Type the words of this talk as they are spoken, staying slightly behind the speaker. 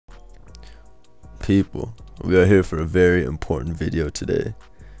People, we are here for a very important video today.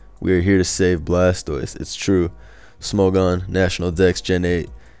 We are here to save Blastoise. It's true. Smogon, National Dex Gen 8,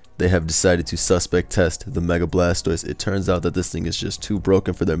 they have decided to suspect test the Mega Blastoise. It turns out that this thing is just too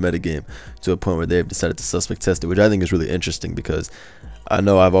broken for their metagame to a point where they have decided to suspect test it, which I think is really interesting because I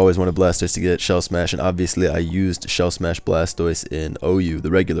know I've always wanted Blastoise to get Shell Smash, and obviously I used Shell Smash Blastoise in OU, the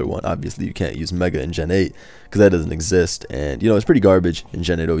regular one. Obviously you can't use Mega in Gen 8 because that doesn't exist, and you know, it's pretty garbage in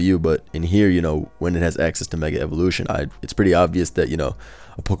Gen 8 OU, but in here, you know, when it has access to Mega Evolution, it's pretty obvious that, you know,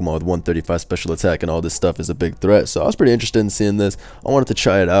 a Pokemon with 135 special attack and all this stuff is a big threat. So I was pretty interested in seeing this. I wanted to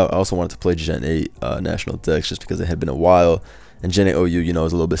try it out. I also wanted to play Gen 8 National Dex just because it had been a while. And Gen 8 OU, you know,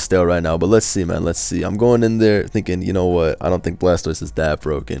 is a little bit stale right now. But let's see, man. Let's see. I'm going in there thinking, you know what? I don't think Blastoise is that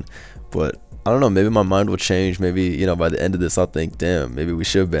broken. But I don't know. Maybe my mind will change. Maybe, you know, by the end of this, I'll think, damn, maybe we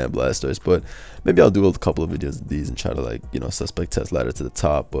should ban Blastoise. But maybe I'll do a couple of videos of these and try to, like, you know, suspect test ladder to the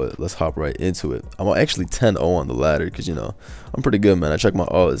top. But let's hop right into it. I'm actually 10-0 on the ladder because, you know, I'm pretty good, man. I checked my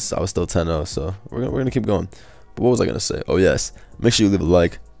odds. I was still 10-0. So we're gonna keep going. But what was I going to say? Oh, yes. Make sure you leave a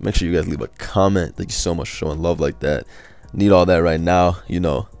like. Make sure you guys leave a comment. Thank you so much for showing love like that. Need all that right now, you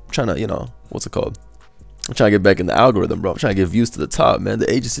know. I'm trying to, you know, what's it called? I'm trying to get back in the algorithm, bro. I'm trying to get views to the top, man.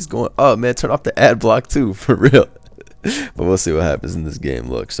 The agency's going up, man. Turn off the ad block too, for real. But we'll see what happens in this game.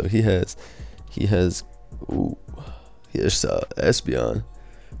 Look, so he has Espeon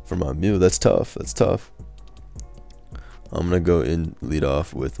for my Mew. That's tough. That's tough. I'm gonna go in lead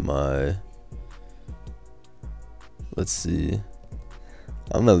off with my. Let's see.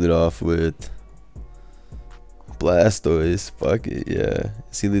 I'm gonna lead off with Blastoise. Fuck it, yeah.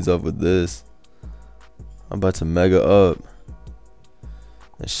 He leads off with this. I'm about to mega up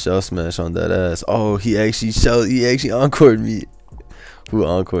and Shell Smash on that ass. Oh, he actually encored me. Who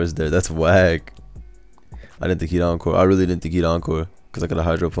encores there? That's whack. I didn't think he'd encore. I really didn't think he'd encore because I could have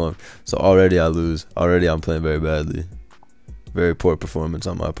Hydro Pump. So already I lose. Already I'm playing very badly. Very poor performance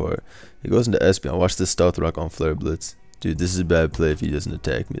on my part. He goes into Espeon. Watch this Stealth Rock on Flare Blitz. Dude, this is a bad play if he doesn't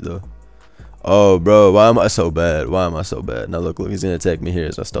attack me though. Oh, bro, why am I so bad? Why am I so bad? Now look, he's gonna attack me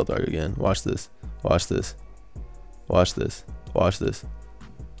here. So I Stealth Rock again. Watch this. Watch this. Watch this. Watch this.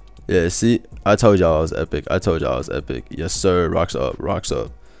 Yeah, see, I told y'all I was epic. I told y'all I was epic. Yes, sir. Rocks up. Rocks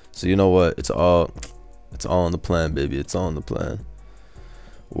up. So you know what? It's all on the plan, baby. It's all on the plan.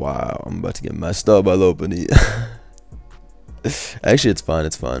 Wow, I'm about to get messed up by Lopunny. Actually, it's fine.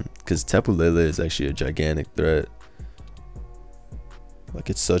 It's fine because Tapu Lele is actually a gigantic threat. Like,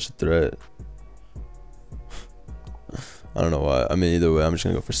 it's such a threat. I don't know why. I mean, either way, I'm just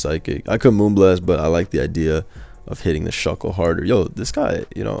gonna go for Psychic. I could Moonblast, but I like the idea of hitting the Shuckle harder. Yo, this guy,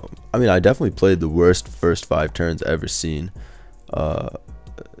 you know, I mean, I definitely played the worst first 5 turns ever seen. Yeah,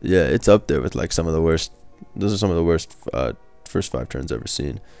 it's up there with like some of the worst. Those are some of the worst first 5 turns ever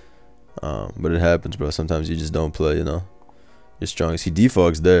seen. But it happens, bro. Sometimes you just don't play, you know. You're strong. He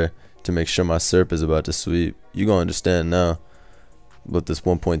defogs there to make sure my Serp is about to sweep. You gonna understand now what this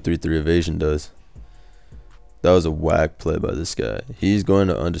 1.33 evasion does. That was a whack play by this guy. He's going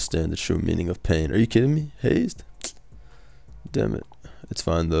to understand the true meaning of pain. Are you kidding me? Hazed? Damn it. It's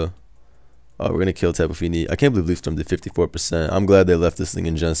fine though. Oh, we're going to kill Tapu Fini. I can't believe Leaf Storm did 54%. I'm glad they left this thing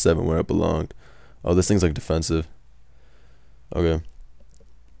in Gen 7 where it belonged. Oh, this thing's like defensive. Okay.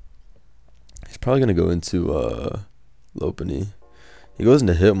 He's probably going to go into Lopunny. He goes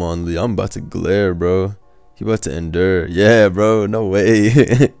into Hitmonlee. I'm about to glare, bro. He about to endure. Yeah, bro. No way.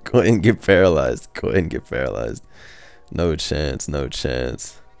 Go ahead and get paralyzed. Go ahead and get paralyzed. No chance. No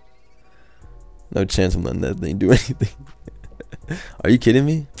chance. No chance I'm letting that thing do anything. Are you kidding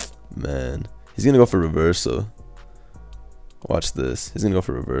me? Man. He's going to go for reversal. Watch this. He's going to go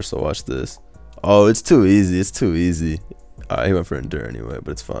for reversal. Watch this. Oh, it's too easy. It's too easy. Alright, he went for endure anyway,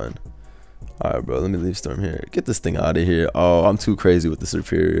 but it's fine. Alright, bro. Let me leave Storm here. Get this thing out of here. Oh, I'm too crazy with the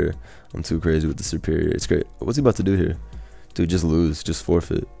Superior. I'm too crazy with the Superior. It's great. What's he about to do here? Dude, just lose. Just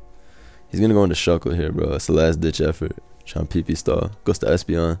forfeit. He's going to go into Shuckle here, bro. It's the last ditch effort. Trying PP stall. Goes to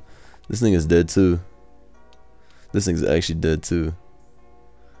Espeon. This thing is dead too. This thing's actually dead too.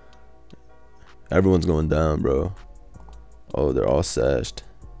 Everyone's going down, bro. Oh, they're all sashed.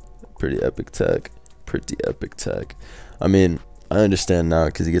 Pretty epic tech. Pretty epic tech. I mean, I understand now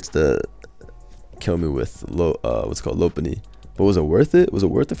because he gets to kill me with what's called Lopunny. But was it worth it? Was it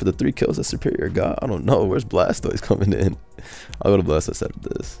worth it for the 3 kills that Superior got? I don't know. Where's Blastoise coming in? I'll go to Blastoise after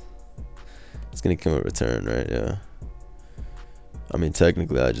this. It's gonna come in return, right? Yeah. I mean,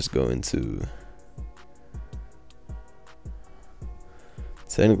 technically, I just go into.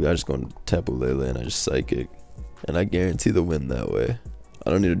 Technically, I just go into Tapu Lele and I just Psychic, and I guarantee the win that way. I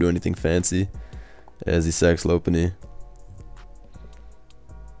don't need to do anything fancy. As he sacks Lopunny.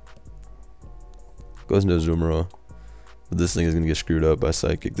 Goes into a Zoomer. But this thing is gonna get screwed up by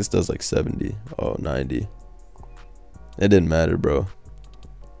Psychic. This does like 70. Oh, 90. It didn't matter, bro.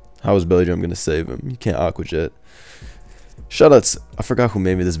 How is Belly Drum gonna save him? You can't Aqua Jet. Shoutouts. I forgot who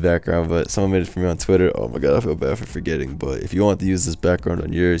made me this background, but someone made it for me on Twitter. Oh my god, I feel bad for forgetting. But if you want to use this background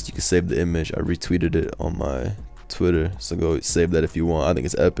on yours, you can save the image. I retweeted it on my Twitter, so go save that if you want. I think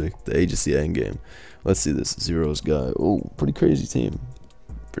it's epic. The agency endgame. Let's see this Zero's guy. Oh, pretty crazy team.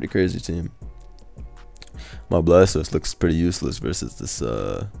 Pretty crazy team. My Blastoise looks pretty useless versus this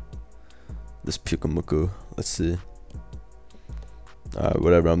this Pyukumuku. Let's see. Alright,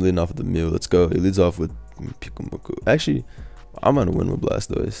 whatever. I'm leading off with the Mew. Let's go. He leads off with Pyukumuku. Actually, I'm gonna win with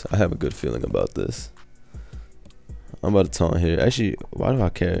Blastoise. I have a good feeling about this. I'm about to taunt here. Actually, why do I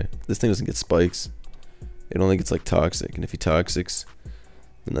care? This thing doesn't get spikes. It only gets like toxic, and if he toxics,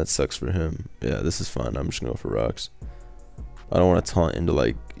 then that sucks for him. Yeah, this is fine. I'm just gonna go for rocks. I don't want to taunt into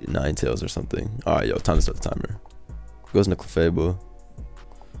like Ninetales or something. Alright, yo, time to start the timer. Goes into Clefable.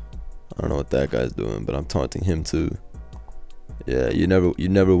 I don't know what that guy's doing, but I'm taunting him too. Yeah, you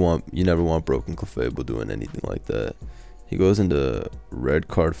never want broken Clefable doing anything like that. He goes into red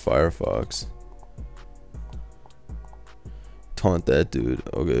card Firefox. Taunt that dude.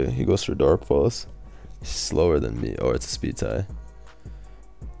 Okay, he goes for Dark Pulse. He's slower than me. Oh, it's a speed tie.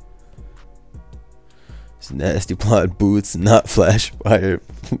 It's nasty plot boots, not flash fire.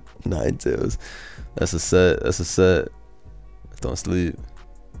 Ninetales. That's a set. That's a set. Don't sleep.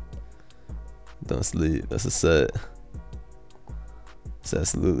 Don't sleep. That's a set. It's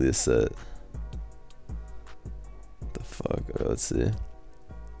absolutely a set. What the fuck? Right, let's see.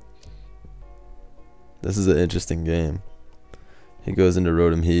 This is an interesting game. He goes into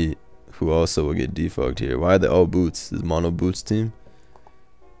Rotom Heat, who also will get defogged here. Why are they all boots? This is mono boots team.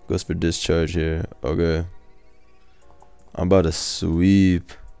 Goes for discharge here. Okay. I'm about to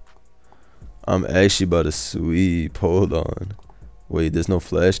sweep. I'm actually about to sweep. Hold on. Wait, there's no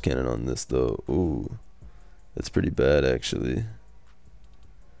flash cannon on this though. Ooh. That's pretty bad actually.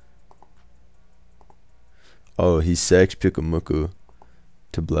 Oh, he sacks Pyukumuku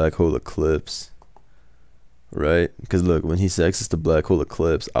to Black Hole Eclipse. Right? Because look, when he sacks to Black Hole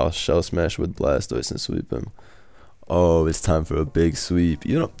Eclipse, I'll Shell Smash with Blastoise and sweep him. Oh, it's time for a big sweep.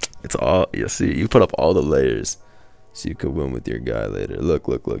 You know, it's all, you see, you put up all the layers so you could win with your guy later. Look,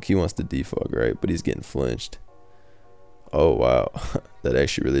 look, look. He wants to defog, right? But he's getting flinched. Oh, wow. That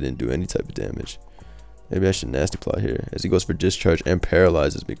actually really didn't do any type of damage. Maybe I should nasty plot here as he goes for discharge and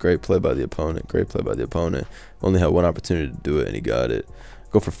paralyzes me. Great play by the opponent. Great play by the opponent. Only had one opportunity to do it and he got it.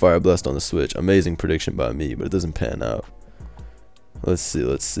 Go for Fire Blast on the switch. Amazing prediction by me, but it doesn't pan out. Let's see,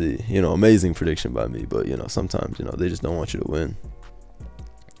 let's see. You know, amazing prediction by me, but you know, sometimes, you know, they just don't want you to win.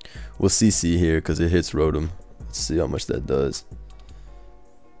 We'll CC here because it hits Rotom. Let's see how much that does.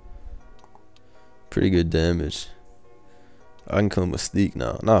 Pretty good damage. I can kill him with Sneak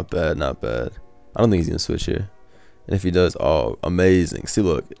now. Not bad, not bad. I don't think he's gonna switch here. And if he does, oh, amazing. See,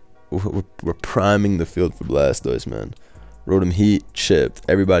 look, we're priming the field for Blastoise, man. Rotom Heat chipped.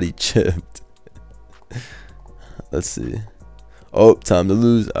 Everybody chipped. Let's see. Oh, time to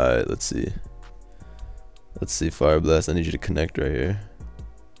lose. Alright, let's see. Let's see, Fire Blast. I need you to connect right here.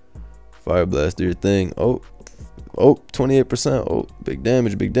 Fire Blast, do your thing. Oh, 28%. Oh, big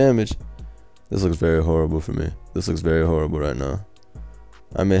damage, big damage. This looks very horrible for me. This looks very horrible right now.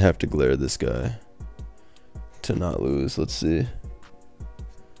 I may have to glare this guy to not lose. Let's see.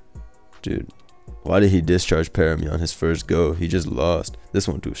 Dude, why did he discharge Paramy on his first go? He just lost. This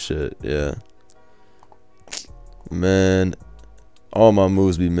won't do shit. Yeah. Man, all my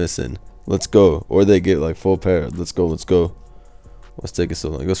moves be missing. Let's go. Or they get like full pair. Let's go, let's go. Let's take it so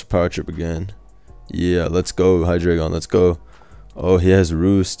long. He goes for Power Trip again. Yeah, let's go, Hydreigon. Let's go. Oh, he has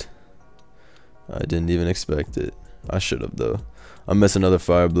Roost. I didn't even expect it. I should have though. I missed another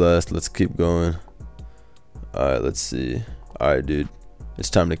Fire Blast. Let's keep going. Alright, let's see. Alright, dude. It's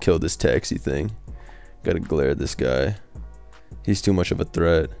time to kill this taxi thing. Gotta glare this guy. He's too much of a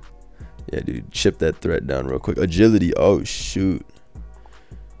threat. Yeah, dude. Chip that threat down real quick. Agility. Oh, shoot.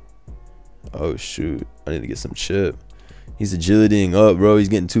 Oh, shoot. I need to get some chip. He's agilitying up, bro. He's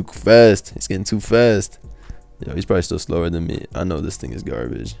getting too fast. He's getting too fast. Yo, he's probably still slower than me. I know this thing is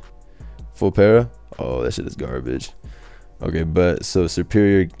garbage. Full para? Oh, that shit is garbage. Okay, but so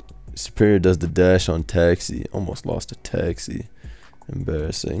Superior does the dash on Taxi. Almost lost a Taxi.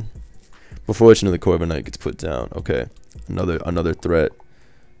 Embarrassing. But fortunately, Corviknight gets put down. Okay, another threat.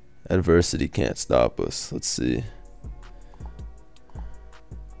 Adversity can't stop us. Let's see.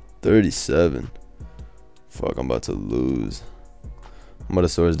 37. Fuck, I'm about to lose. I'm about to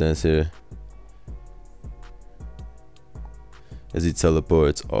Swords Dance here. As he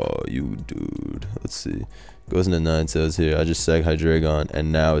teleports. Oh, you dude. Let's see. Goes into Ninetales here. I just sag Hydreigon,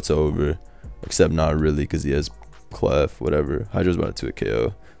 and now it's over. Except not really, because he has Clef, whatever. Hydra's about to a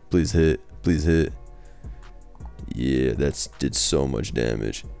KO. Please hit. Please hit. Yeah, that's did so much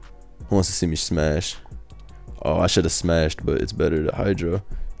damage. Who wants to see me smash? Oh, I should have smashed, but it's better to Hydra.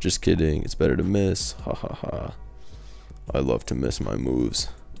 Just kidding. It's better to miss. Ha ha ha. I love to miss my moves.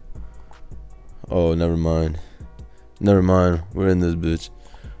 Oh, never mind. Never mind. We're in this bitch.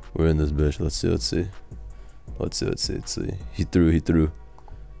 We're in this bitch. Let's see. Let's see. Let's see. Let's see. Let's see. He threw. He threw.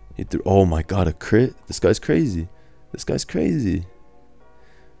 He threw. Oh my god, a crit? This guy's crazy. This guy's crazy.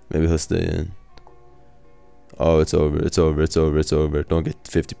 Maybe he'll stay in. Oh, it's over. It's over. It's over. It's over. Don't get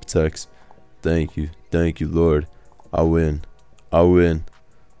 50 protects. Thank you. Thank you, Lord. I win. I win.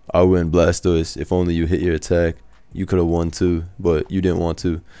 I win, Blastoise. If only you hit your attack. You could have won too, but you didn't want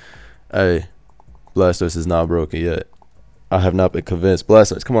to. Hey, Blastoise is not broken yet. I have not been convinced.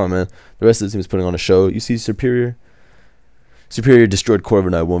 Blastoise, come on, man. The rest of the team is putting on a show. You see Superior? Superior destroyed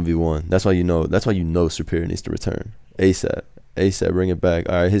Corviknight 1v1. That's why you know. That's why you know Superior needs to return ASAP. ASAP, bring it back.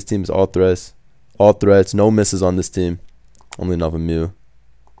 All right, his team is all threats. All threats. No misses on this team. Only enough of Mew.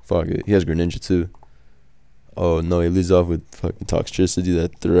 Fuck it. He has Greninja too. Oh no, he leads off with fucking Toxtricity.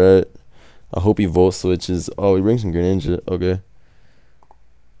 That threat. I hope he Volt switches. Oh, he brings some Greninja. Okay.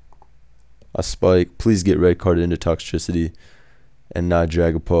 I spike. Please get red carded into Toxtricity and not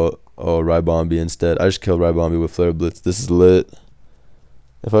Dragapult. Oh, Rybombi instead. I just killed Rybombi with Flare Blitz. This is lit.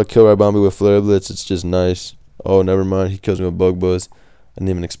 If I kill Rybombi with Flare Blitz, it's just nice. Oh, never mind. He kills me with Bug Buzz. I didn't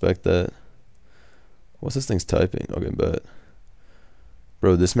even expect that. What's this thing's typing? Okay, bet.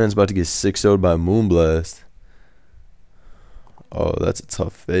 Bro, this man's about to get 6-0'd by Moonblast. Oh, that's a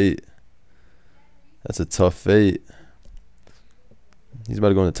tough fate. That's a tough fate. He's about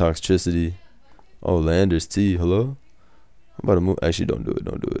to go into Toxtricity. Oh, Landers T. Hello? I'm about to move. Actually, don't do it.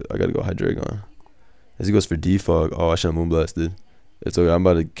 Don't do it. I gotta go Hydreigon. As he goes for Defog. Oh, I should have Moonblasted. It's okay. I'm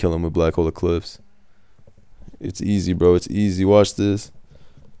about to kill him with Black Hole Eclipse. It's easy, bro. It's easy. Watch this.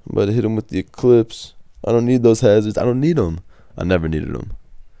 I'm about to hit him with the Eclipse. I don't need those hazards. I don't need them. I never needed them.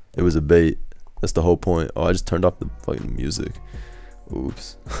 It was a bait. That's the whole point. Oh, I just turned off the fucking music.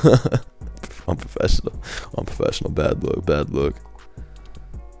 Oops. I'm professional. I'm professional. Bad look. Bad look.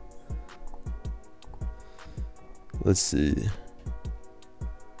 Let's see.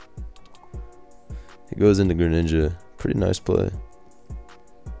 He goes into Greninja. Pretty nice play.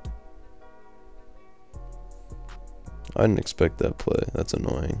 I didn't expect that play. That's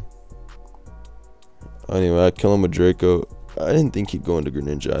annoying. Anyway, I kill him with Draco. I didn't think he'd go into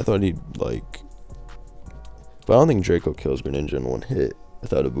Greninja. I thought he'd like... But I don't think Draco kills Greninja in one hit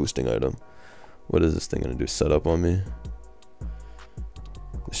without a boosting item. What is this thing gonna do? Set up on me?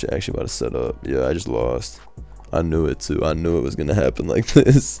 This shit actually about to set up. Yeah, I just lost. I knew it too. I knew it was gonna happen like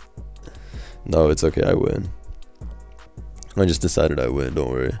this. No, it's okay. I win. I just decided I win.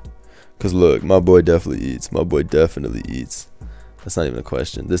 Don't worry. Cause look, my boy definitely eats. My boy definitely eats. That's not even a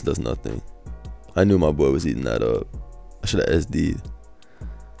question. This does nothing. I knew my boy was eating that up. I should have SD'd.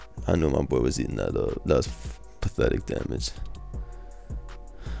 I knew my boy was eating that up. That was pathetic damage.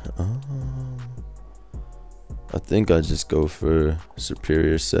 I think I just go for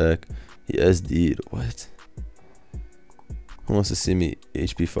Superior Sack. He SD'd. What? Who wants to see me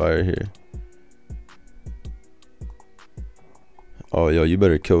HP fire here? Oh, yo, you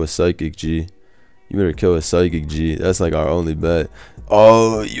better kill a Psychic G. You better kill a Psychic G. That's like our only bet.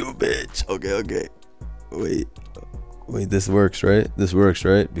 Oh, you bitch. Okay, okay. Wait, this works, right? This works,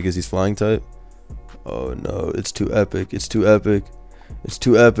 right? Because he's flying type? Oh, no. It's too epic. It's too epic. It's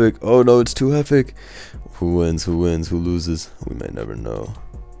too epic. Oh, no, it's too epic. Who wins? Who wins? Who loses? We may never know.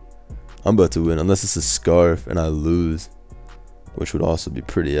 I'm about to win, unless it's a Scarf and I lose, which would also be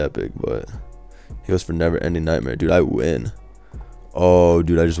pretty epic, but he goes for Never Ending Nightmare. Dude, I win. Oh,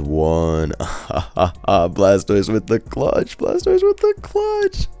 dude, I just won. Blastoise with the clutch. Blastoise with the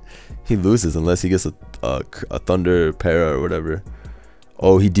clutch. He loses unless he gets a Thunder Para or whatever.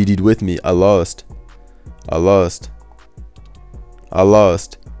 Oh, he DD'd with me. I lost. I lost. I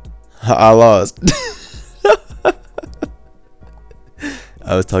lost. I lost.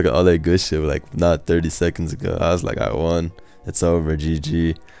 I was talking all that good shit like not 30 seconds ago. I was like, I won. It's over.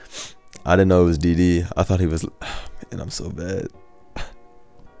 GG. I didn't know it was DD. I thought he was... Man, I'm so bad.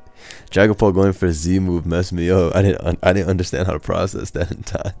 Dragapult going for a Z move messed me up. I didn't understand how to process that in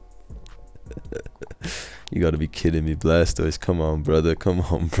time. You gotta be kidding me, Blastoise. Come on, brother. Come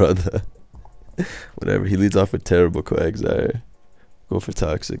on, brother. Whatever. He leads off with terrible Coaxire. Go for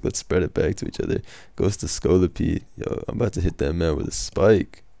Toxic. Let's spread it back to each other. Goes to Scolipede. Yo, I'm about to hit that man with a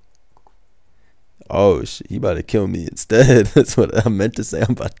spike. Oh shit, he about to kill me instead. That's what I meant to say.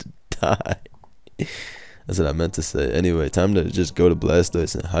 I'm about to die. That's what I meant to say. Anyway, time to just go to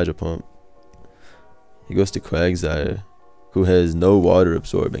Blastoise and Hydro Pump. He goes to Quagsire, who has no water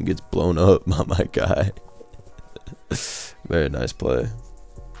absorb and gets blown up by my guy. Very nice play.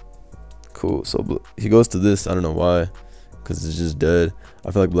 Cool. So he goes to this. I don't know why, because it's just dead.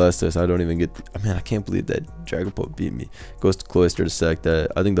 I feel like Blastoise, I don't even get. I can't believe that Dragon Pulse beat me. Goes to Cloyster to sack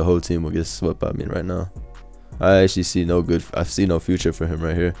that. I think the whole team will get swept by me right now. I actually see no good. I see no future for him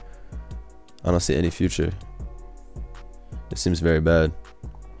right here. I don't see any future. It seems very bad.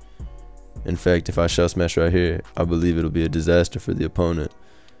 In fact, if I Shell Smash right here, I believe it'll be a disaster for the opponent.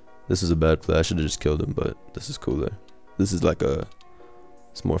 This is a bad play. I should have just killed him, but this is cooler. This is like a...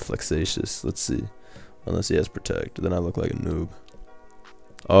 It's more flexatious. Let's see. Unless he has Protect. Then I look like a noob.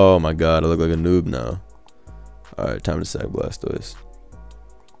 Oh my god, I look like a noob now. Alright, time to sack Blastoise.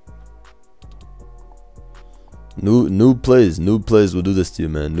 Noob plays will do this to you,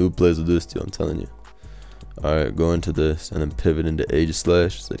 man. Noob plays will do this to you, I'm telling you. Alright, go into this and then pivot into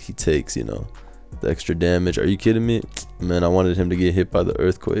Aegislash so that he takes, you know, the extra damage. Are you kidding me? Man, I wanted him to get hit by the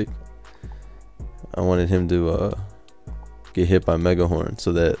Earthquake. I wanted him to get hit by Mega Horn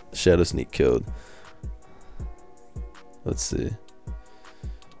so that Shadow Sneak killed. Let's see.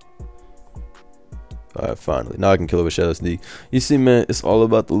 Alright, finally. Now I can kill it with Shadow Sneak. You see, man, it's all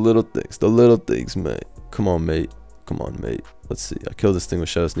about the little things. The little things, man. Come on, mate. Come on, mate. Let's see. I killed this thing with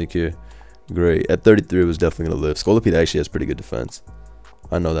Shadow Sneak here. Great. At 33, it was definitely going to live. Scolipede actually has pretty good defense.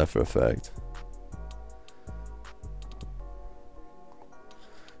 I know that for a fact.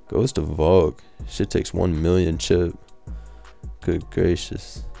 Goes to Vogue. Shit takes 1 million chip. Good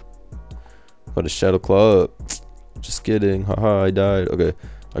gracious. What a Shadow Claw up. Just kidding. Haha, I died. Okay.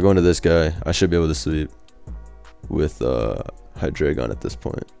 I go into this guy. I should be able to sweep with Hydreigon at this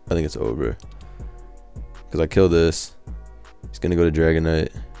point. I think it's over. Because I kill this. He's going to go to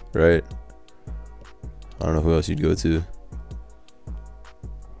Dragonite, right? I don't know who else you'd go to.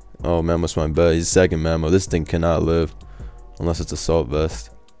 Oh, Mammoth's my bet. He's second Mammoth. This thing cannot live unless it's Assault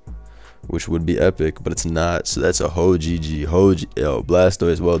Vest, which would be epic, but it's not. So that's a whole GG. Yo,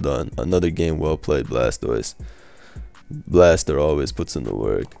 Blastoise, well done. Another game well played, Blastoise. Blaster always puts in the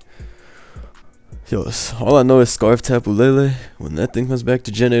work. Yo, all I know is Scarf Tapu Lele. When that thing comes back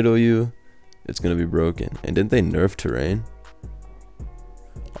to Gen 8 OU, it's gonna be broken. And didn't they nerf terrain?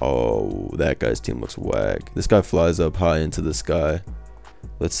 Oh, that guy's team looks whack. This guy flies up high into the sky.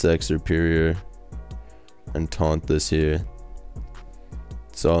 Let's sack Superior and taunt this here.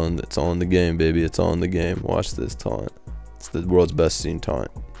 It's all in the game, baby. It's all in the game. Watch this taunt. It's the world's best seen taunt.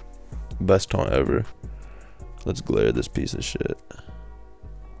 Best taunt ever. Let's glare this piece of shit.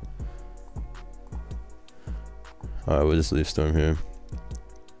 Alright, we'll just leave Storm here.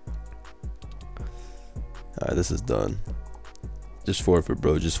 Alright, this is done. Just forfeit,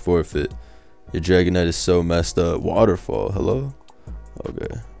 bro. Just forfeit. Your Dragonite is so messed up. Waterfall. Hello?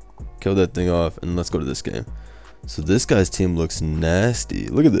 Okay. Kill that thing off and let's go to this game. So this guy's team looks nasty.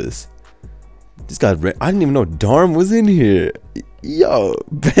 Look at this. This guy, I didn't even know Darm was in here. Yo,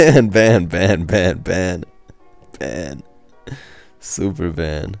 ban. Super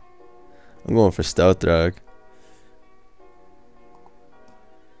ban. I'm going for Stouthrag.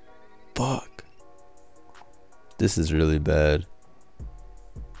 Fuck. This is really bad.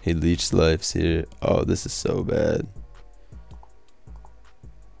 He leeched lives here. Oh, this is so bad.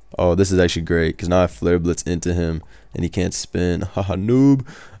 Oh, this is actually great because now I Flare Blitz into him and he can't spin. Haha, noob.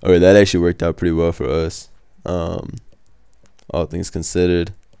 Okay, that actually worked out pretty well for us. All things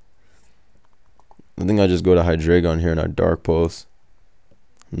considered. I think I just go to Hydreigon here in our Dark Pulse.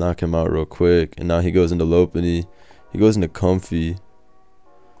 Knock him out real quick. And now he goes into Lopunny. He goes into Comfy.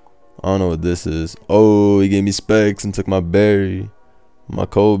 I don't know what this is. Oh, he gave me Specs and took my Berry. My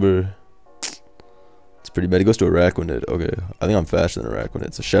Cobra. It's pretty bad. He goes to Araquanid. Okay, I think I'm faster than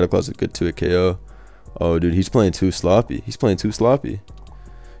Araquanid. So Shadow Claw's a good 2 at KO. Oh, dude, he's playing too sloppy. He's playing too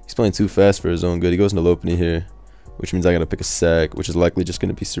fast for his own good. He goes into Lopunny here, which means I gotta pick a sack, which is likely just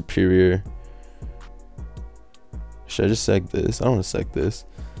gonna be Superior. Should I just sack this? I don't want to sack this.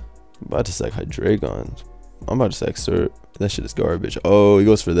 I'm about to sack Hydreigon. I'm about to sack Serp. That shit is garbage. Oh, he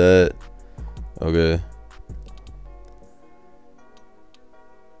goes for that. Okay.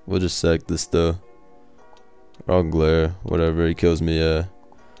 We'll just sack this though. Or I'll glare. Whatever. He kills me. Yeah.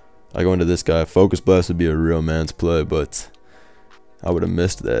 I go into this guy. Focus Blast would be a real man's play, but I would have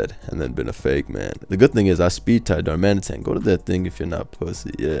missed that and then been a fake man. The good thing is I speed tied Darmanitan. Go to that thing if you're not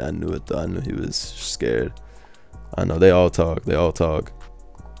pussy. Yeah, I knew it though. I knew he was scared. I know. They all talk. They all talk.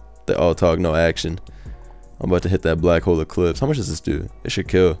 They all talk. No action. I'm about to hit that Black Hole Eclipse. How much does this do? It should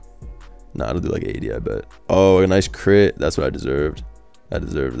kill. Nah, it'll do like 80, I bet. Oh, a nice crit. That's what I deserved. I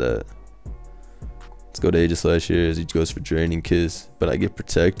deserved that. Let's go to Aegislash here as he goes for Draining Kiss, but I get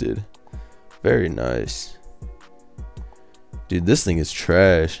protected. Very nice. Dude, this thing is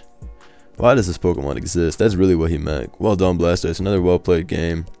trash. Why does this Pokemon exist? That's really what he meant. Well done, Blastoise. Another well played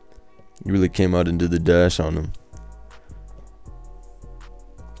game. You really came out and did the dash on him.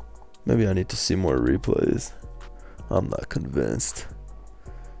 Maybe I need to see more replays. I'm not convinced.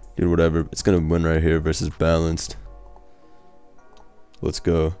 Dude, whatever. It's gonna win right here versus Balanced. Let's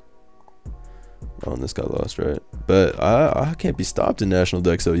go. Oh, and this got lost, right? But I can't be stopped in National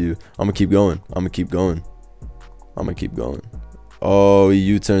Dex OU. I'm gonna keep going. I'm gonna keep going. I'm gonna keep going. Oh, he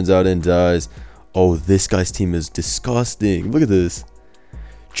U-turns out and dies. Oh, this guy's team is disgusting. Look at this.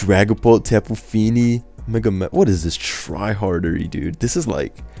 Dragapult, Tapu Fini, what is this tryhardery, dude? This is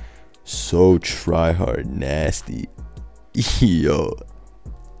like so tryhard nasty. Yo.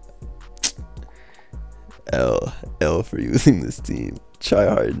 L for using this team.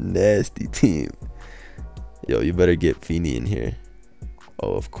 Tryhard nasty team. Yo, you better get Fini in here.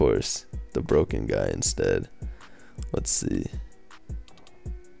 Oh, of course. The broken guy instead. Let's see.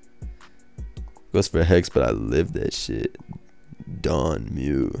 Goes for Hex, but I live that shit. Dawn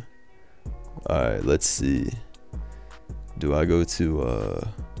Mew. Alright, let's see. Do I go to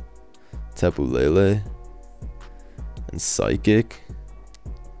Tapu Lele and Psychic?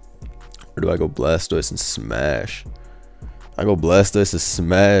 Or do I go Blastoise and Smash? I go Blastoise and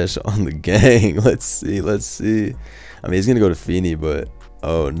Smash on the gang. Let's see, let's see. I mean, he's gonna go to Fini, but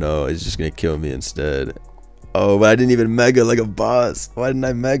oh no, he's just gonna kill me instead. Oh, but I didn't even Mega like a boss. Why didn't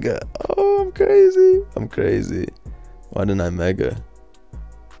I Mega? Oh, I'm crazy. I'm crazy. Why didn't I Mega?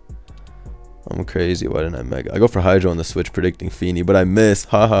 I'm crazy. Why didn't I Mega? I go for Hydro on the switch predicting Fini, but I miss.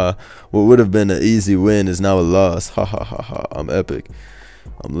 Haha. What would have been an easy win is now a loss. Ha ha ha ha. I'm epic.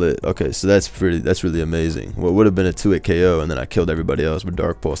 I'm lit. Okay, so that's really amazing. What would have been a 2-hit KO, and then I killed everybody else with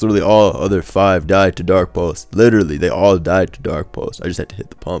Dark Pulse. Literally all other 5 died to Dark Pulse. Literally, they all died to Dark Pulse. I just had to hit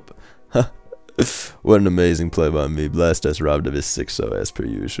the pump. What an amazing play by me. Blastoise robbed of his 6-0 as per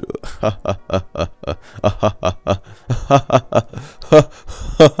usual.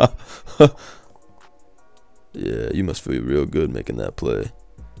 Yeah, you must feel real good making that play.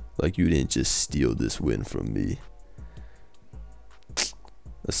 Like you didn't just steal this win from me.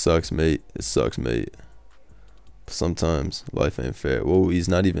 It sucks, mate. It sucks, mate. Sometimes life ain't fair. Whoa, he's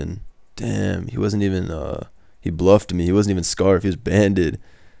not even. Damn, he wasn't even. He bluffed me. He wasn't even Scarf. He was banded.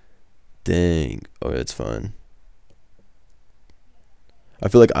 Dang. Okay, it's fine. I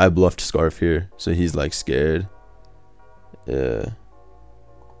feel like I bluffed Scarf here, so he's like scared. Yeah.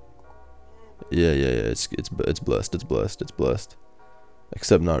 Yeah. It's blessed. It's blessed. It's blessed.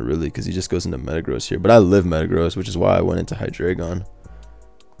 Except not really, because he just goes into Metagross here. But I live Metagross, which is why I went into Hydreigon.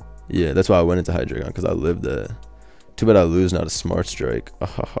 Yeah, that's why I went into Hydreigon, because I lived that. Too bad I lose now to Smart Strike.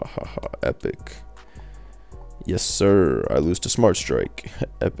 Epic. Yes, sir. I lose to Smart Strike.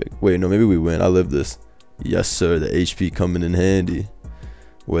 Epic. Wait, no, maybe we win. I live this. Yes, sir. The HP coming in handy.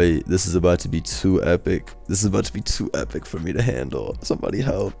 Wait, this is about to be too epic. This is about to be too epic for me to handle. Somebody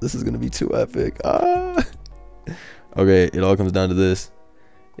help. This is going to be too epic. Ah. Okay, it all comes down to this.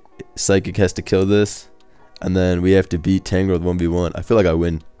 Psychic has to kill this. And then we have to beat Tangrowth 1v1. I feel like I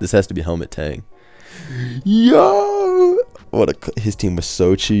win. This has to be Helmet Tang. Yo! His team was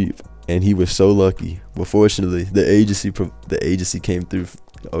so cheap. And he was so lucky. But fortunately, the agency came through.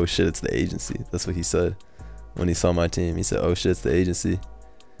 Oh shit, it's the agency. That's what he said when he saw my team. He said, oh shit, it's the agency.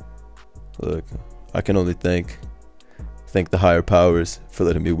 Look, I can only thank the higher powers for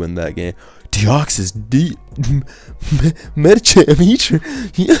letting me win that game. Deox is deep. Medicham.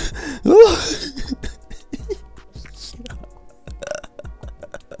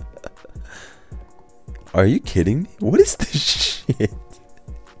 Are you kidding me? What is this shit?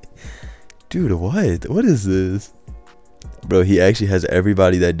 Dude, what? What is this? Bro, he actually has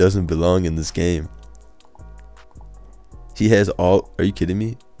everybody that doesn't belong in this game. He has all. Are you kidding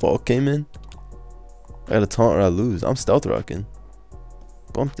me? Falk came in. I got a taunt or I lose. I'm stealth rocking.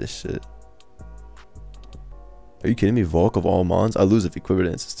 Bump this shit. Are you kidding me? Volk of all mons? I lose if he quiver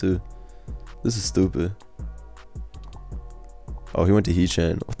dances too. This is stupid. Oh, he went to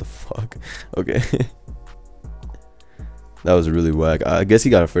Heatran. What the fuck? Okay. That was really whack. I guess he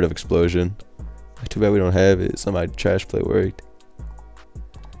got afraid of Explosion. Too bad we don't have it. Somebody trash play worked.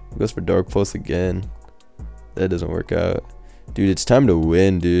 He goes for Dark Pulse again. That doesn't work out. Dude, it's time to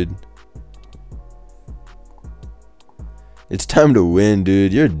win, dude. It's time to win,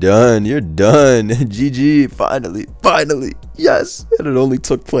 dude. You're done. You're done. GG. Finally. Finally. Yes. And it only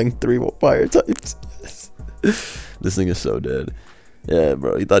took playing 3 fire types. Yes. This thing is so dead. Yeah,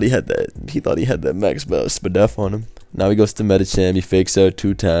 bro. He thought he had that. He thought he had that max Spadef on him. Now he goes to Medicham. He fakes out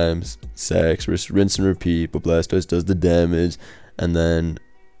 2 times. Sacks. Rinse and repeat. But Blastoise does the damage. And then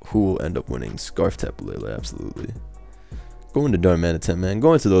who will end up winning? Scarf Tapu Lele, absolutely. Go into Darmanitan, man.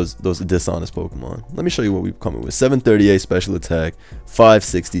 Go into those dishonest Pokemon. Let me show you what we're coming with. 738 special attack.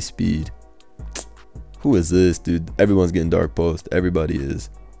 560 speed. Who is this, dude? Everyone's getting Dark Pulsed. Everybody is.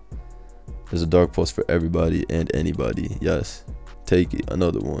 There's a Dark Pulse for everybody and anybody. Yes. Take it.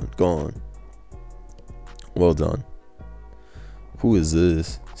 Another one. Gone. Well done. Who is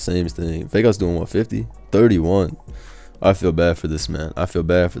this? Same thing. Fake Out's doing what, 50? 31. I feel bad for this man. I feel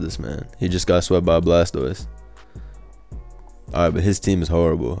bad for this man. He just got swept by a Blastoise. Alright, but his team is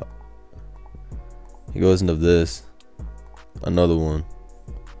horrible. He goes into this. Another one.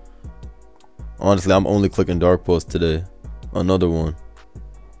 Honestly, I'm only clicking Dark Pulse today. Another one.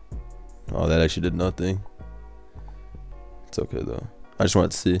 Oh, that actually did nothing. It's okay though. I just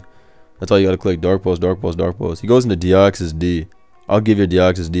wanted to see. That's all you gotta click. Dark Pulse, Dark Pulse, Dark Pulse. He goes into Deoxys D. I'll give your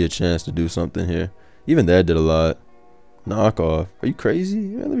Deoxys D a chance to do something here. Even that did a lot. Knock off. Are you crazy?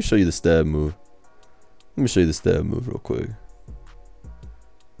 Man, let me show you the stab move. Let me show you the stab move real quick.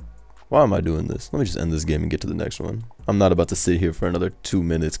 Why am I doing this? Let me just end this game and get to the next one. I'm not about to sit here for another 2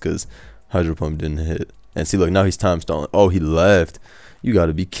 minutes because Hydro Pump didn't hit. And see, look, now he's time stalling. Oh, he left. You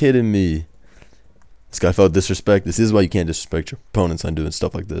gotta be kidding me. This guy felt disrespect. This is why you can't disrespect your opponents on doing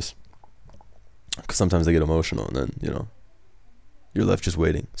stuff like this. Because sometimes they get emotional and then, you know, you're left just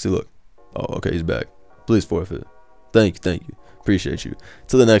waiting. See, look. Oh, okay, he's back. Please forfeit. Thank you. Appreciate you.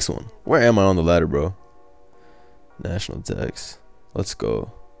 To the next one. Where am I on the ladder, bro? National Dex. Let's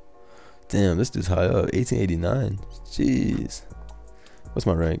go. Damn, this dude's high up. 1889. Jeez. What's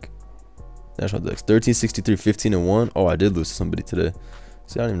my rank? National Dex. 1363, 15 and 1. Oh, I did lose to somebody today.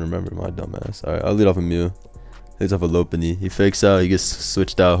 See, I don't even remember, my dumbass. Alright, I'll lead off a Mew. Leads off a Lopunny. He fakes out. He gets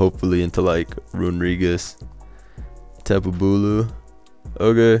switched out, hopefully, into like Runerigus. Tapu Bulu.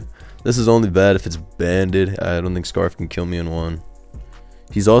 Okay. This is only bad if it's banded. I don't think Scarf can kill me in one.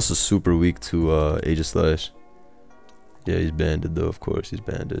 He's also super weak to Aegislash. Yeah, he's banded though, of course. He's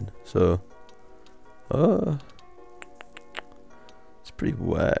banded. So, it's pretty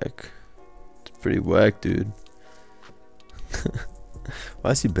whack. It's pretty whack, dude.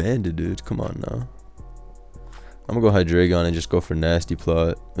 Why is he banded, dude? Come on now. I'm gonna go Hydreigon and just go for Nasty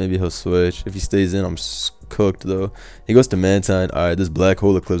Plot. Maybe he'll switch. If he stays in, I'm cooked though. He goes to Mantine. Alright, this Black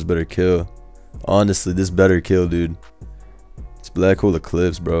Hole Eclipse better kill. Honestly, this better kill, dude. This Black Hole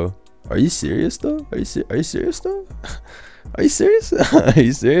Eclipse, bro. Are you serious though? Are you serious though? Are you serious? Are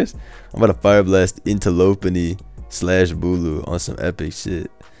you serious? I'm about to Fire Blast into Lopunny / Bulu on some epic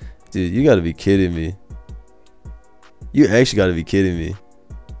shit. Dude, you gotta be kidding me. You actually gotta be kidding me.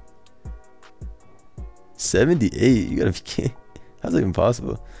 78? You gotta be kidding. How's that even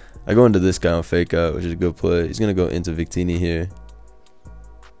possible? I go into this guy on Fake Out, which is a good play. He's gonna go into Victini here.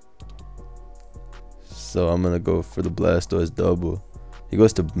 So I'm gonna go for the Blastoise double. He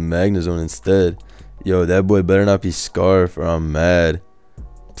goes to Magnezone instead. Yo, that boy better not be Scarf or I'm mad.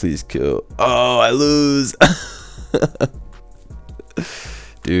 Please kill. Oh, I lose.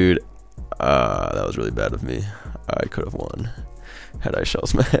 Dude, that was really bad of me. I could have won had I Shell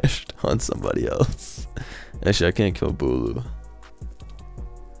Smashed on somebody else. Actually, I can't kill Bulu.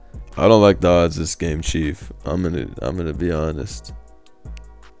 I don't like the odds this game, Chief. I'm gonna be honest.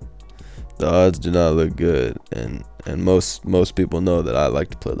 The odds do not look good, and most people know that I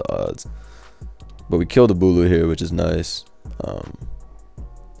like to play the odds. But we killed a Bulu here, which is nice.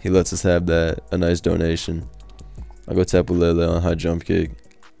 He lets us have that, a nice donation. I'll go Tapu Lele on high jump kick.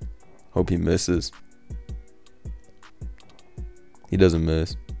 Hope he misses. He doesn't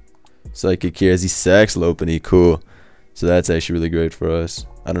miss. Psychic here as he sacks Lopunny. Cool. So that's actually really great for us.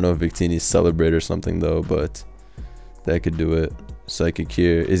 I don't know if Victini's Celebrate or something though, but that could do it. Psychic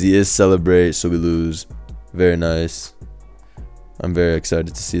here is he is Celebrate, so we lose. Very nice. I'm very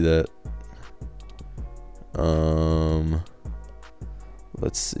excited to see that.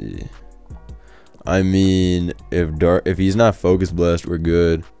 Let's see. I mean, if he's not Focus Blast, we're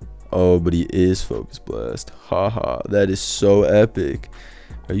good. Oh, but he is Focus Blast. Haha, that is so epic.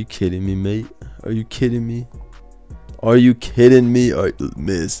 Are you kidding me, mate? Are you kidding me? Are you kidding me?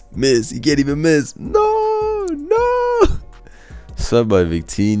 Miss. He can't even miss. No. Swept by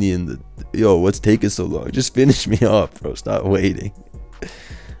Victini and the... Yo, what's taking so long? Just finish me off, bro. Stop waiting.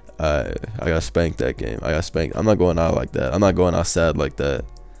 I got spanked that game. I got spanked. I'm not going out like that. I'm not going out sad like that.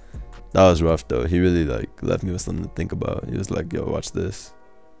 That was rough, though. He really, like, left me with something to think about. He was like, yo, watch this.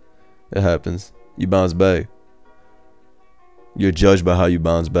 It happens. You bounce back. You're judged by how you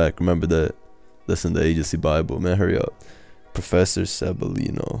bounce back. Remember that. Listen to the Agency Bible. Man, hurry up. Professor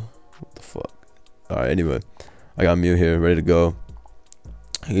Sabellino. What the fuck? Alright, anyway. I got Mew here, ready to go.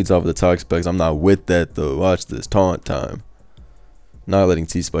 He gets off the Toxic Spikes. I'm not with that though. Watch this. Taunt time. Not letting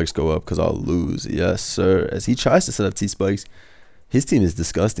T-Spikes go up because I'll lose. Yes, sir. As he tries to set up T-Spikes, his team is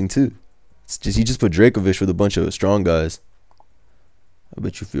disgusting too. It's just he just put Dracovish with a bunch of strong guys. I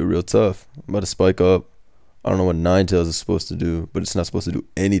bet you feel real tough. I'm about to spike up. I don't know what Ninetales is supposed to do, but it's not supposed to do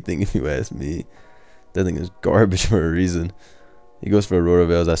anything if you ask me. That thing is garbage for a reason. He goes for Aurora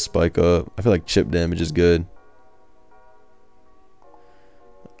Veil as I spike up. I feel like chip damage is good.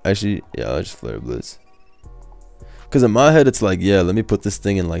 Actually, yeah, I'll just Flare Blitz. Because in my head, it's like, yeah, let me put this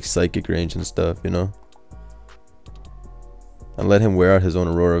thing in like psychic range and stuff, you know? And let him wear out his own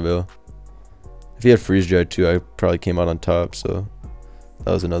Aurora Veil. If he had Freeze Dry too, I probably came out on top, so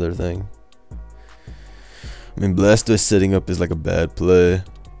that was another thing. I mean, Blastoise setting up is like a bad play.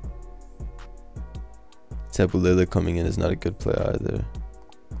 Tapu Lele coming in is not a good play either.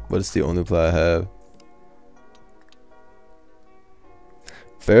 But it's the only play I have.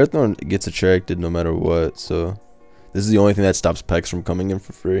 Ferrothorn gets attracted no matter what, so this is the only thing that stops Pex from coming in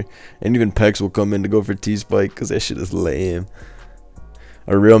for free. And even Pex will come in to go for T-Spike because that shit is lame.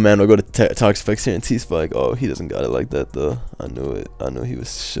 A real man will go to Toxic Spikes here and T-Spike. Oh, he doesn't got it like that though. I knew it. I knew he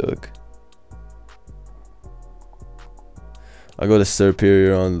was shook. I go to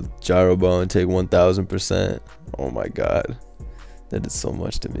Superior on Gyro Ball and take 1000%. Oh my god. That did so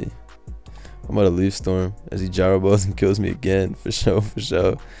much to me. I'm about to Leaf Storm as he Gyro Balls and kills me again. For sure, for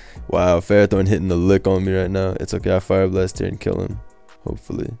sure. Wow, Ferrothorn hitting the lick on me right now. It's okay, I Fire Blast here and kill him.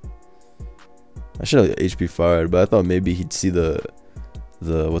 Hopefully. I should have HP fired, but I thought maybe he'd see the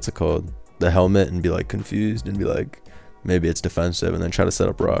what's it called? The helmet and be like confused and be like, maybe it's defensive and then try to set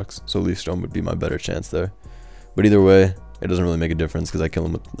up rocks. So Leaf Storm would be my better chance there. But either way, it doesn't really make a difference because I kill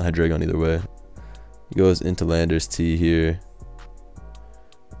him with Hydreigon either way. He goes into Landers T here.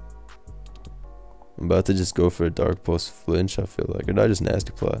 I'm about to just go for a Dark Pulse flinch, I feel like. Or did I just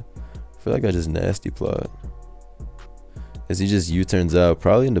Nasty Plot? I feel like I just Nasty Plot. As he just U-turns out,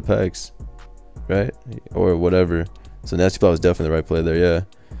 probably into Pex, right? Or whatever. So Nasty Plot was definitely the right play there, yeah.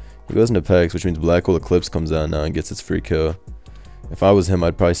 He goes into Pex, which means Black Hole Eclipse comes out now and gets its free kill. If I was him,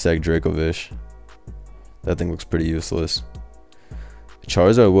 I'd probably sack Dracovish. That thing looks pretty useless.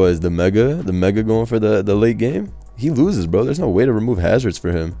 Charizard was the Mega going for the late game. He loses, bro. There's no way to remove hazards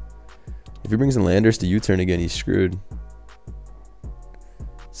for him. If he brings in Landers to U-turn again, he's screwed.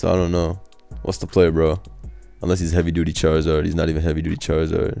 So I don't know. What's the play, bro? Unless he's heavy duty Charizard. He's not even heavy duty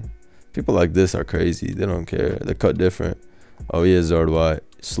Charizard. People like this are crazy. They don't care. They're cut different. Oh, he is Zard White.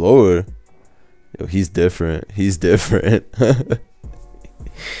 Slower. Yo, he's different. He's different.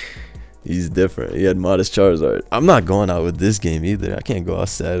 He's different. He had modest Charizard. I'm not going out with this game either. I can't go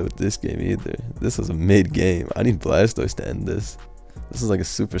outside with this game either. This was a mid game. I need Blastoise to end this. This is like a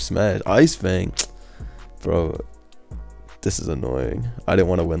super smash. Ice Fang. Bro, this is annoying. I didn't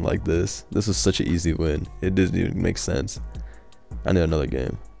want to win like this. This was such an easy win. It didn't even make sense. I need another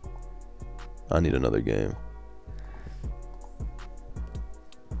game. I need another game.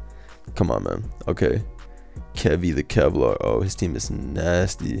 Come on, man. Okay. Kevy the Kevlar. Oh, his team is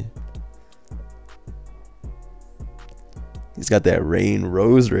nasty. He's got that Rain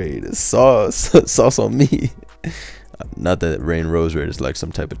Rose Raid. It's sauce. Sauce on me. Not that Rain Rose Raid is like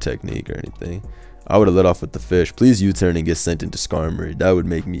some type of technique or anything. I would have let off with the fish. Please U-turn and get sent into Skarmory. That would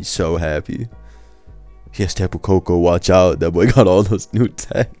make me so happy. He has Tapu Koko. Watch out. That boy got all those new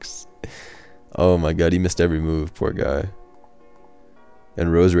techs. Oh my god. He missed every move. Poor guy.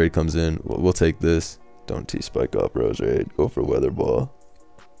 And Rose Raid comes in. We'll take this. Don't T-Spike up Rose Raid. Go for Weather Ball.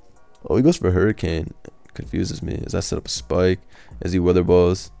 Oh, he goes for Hurricane. Confuses me as I set up a spike. As he Weather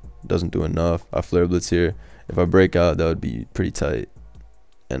Balls. Doesn't do enough. I Flare Blitz here. If I break out, that would be pretty tight.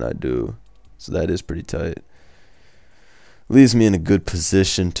 And I do. So that is pretty tight. Leaves me in a good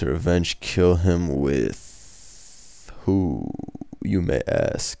position to revenge kill him with who, you may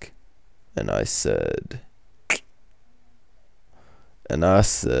ask. And I said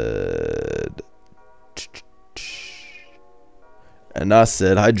Hydreigon.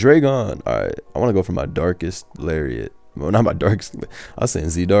 Alright, I want to go for my darkest Lariat. Well, not my darkest. I was saying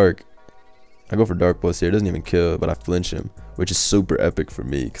Z-Dark. I go for Dark Pulse here. It doesn't even kill, but I flinch him, which is super epic for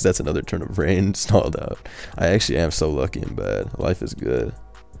me because that's another turn of rain stalled out. I actually am so lucky and bad. Life is good.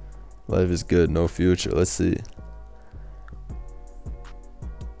 Life is good. No future. Let's see.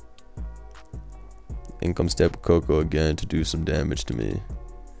 In comes Tapu Koko again to do some damage to me.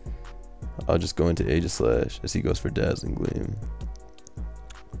 I'll just go into Aegislash as he goes for Dazzling Gleam.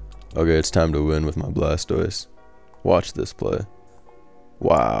 Okay, it's time to win with my Blastoise. Watch this play.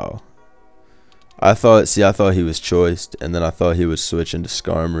 Wow. I thought he was choiced, and then I thought he would switch into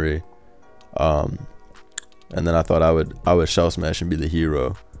Skarmory. And then I thought I would Shell Smash and be the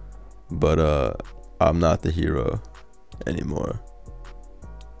hero. But I'm not the hero anymore.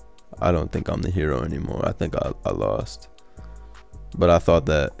 I don't think I'm the hero anymore. I think I lost. But I thought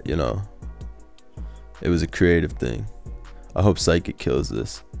that, you know, it was a creative thing. I hope Psychic kills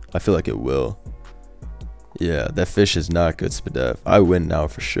this. I feel like it will. Yeah, that fish is not good, Spadef. I win now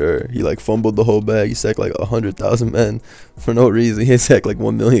for sure. He like fumbled the whole bag. He sacked like 100,000 men for no reason. He sacked like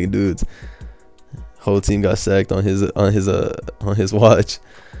 1 million dudes. Whole team got sacked on his watch.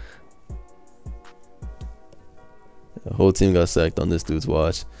 The whole team got sacked on this dude's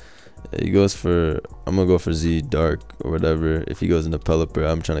watch. He goes for, I'm gonna go for Z Dark or whatever. If he goes into Pelipper,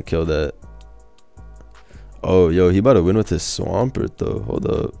 I'm trying to kill that. Oh, yo, he about to win with his Swampert though. Hold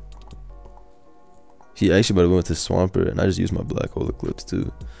up. He actually about to win with his Swampert, and I just used my Black Hole Eclipse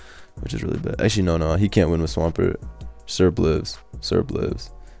too, which is really bad. Actually, no, he can't win with Swampert. Serp lives.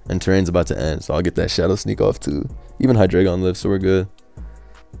 And Terrain's about to end, so I'll get that Shadow Sneak off too. Even Hydreigon lives, so we're good.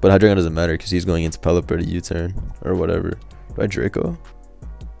 But Hydreigon doesn't matter because he's going into Pelipper to U-turn or whatever. Do I Draco?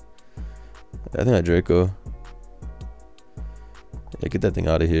 I think I Draco. Yeah, get that thing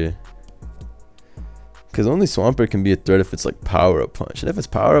out of here. Because only Swampert can be a threat if it's like Power Up Punch. And if it's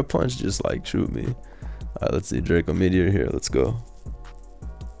Power Up Punch, just like shoot me. Alright, let's see. Draco Meteor here. Let's go.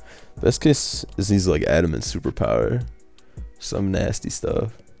 Best case is he's like Adamant Superpower. Some nasty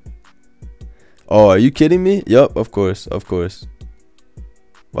stuff. Oh, are you kidding me? Yup, of course.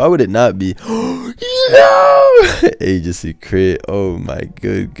 Why would it not be? No! Agency crit. Oh my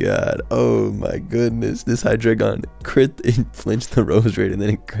good god. Oh my goodness. This Hydreigon crit and flinched the Rose Raid and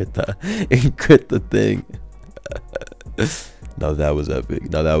then it crit the thing. Now that was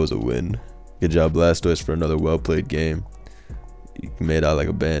epic. Now that was a win. Good job, Blastoise, for another well played game. You made out like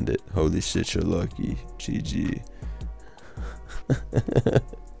a bandit. Holy shit, you're lucky. GG.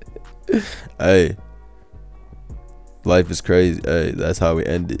 Hey. Life is crazy. Hey, that's how we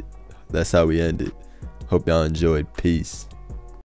end it. Hope y'all enjoyed. Peace.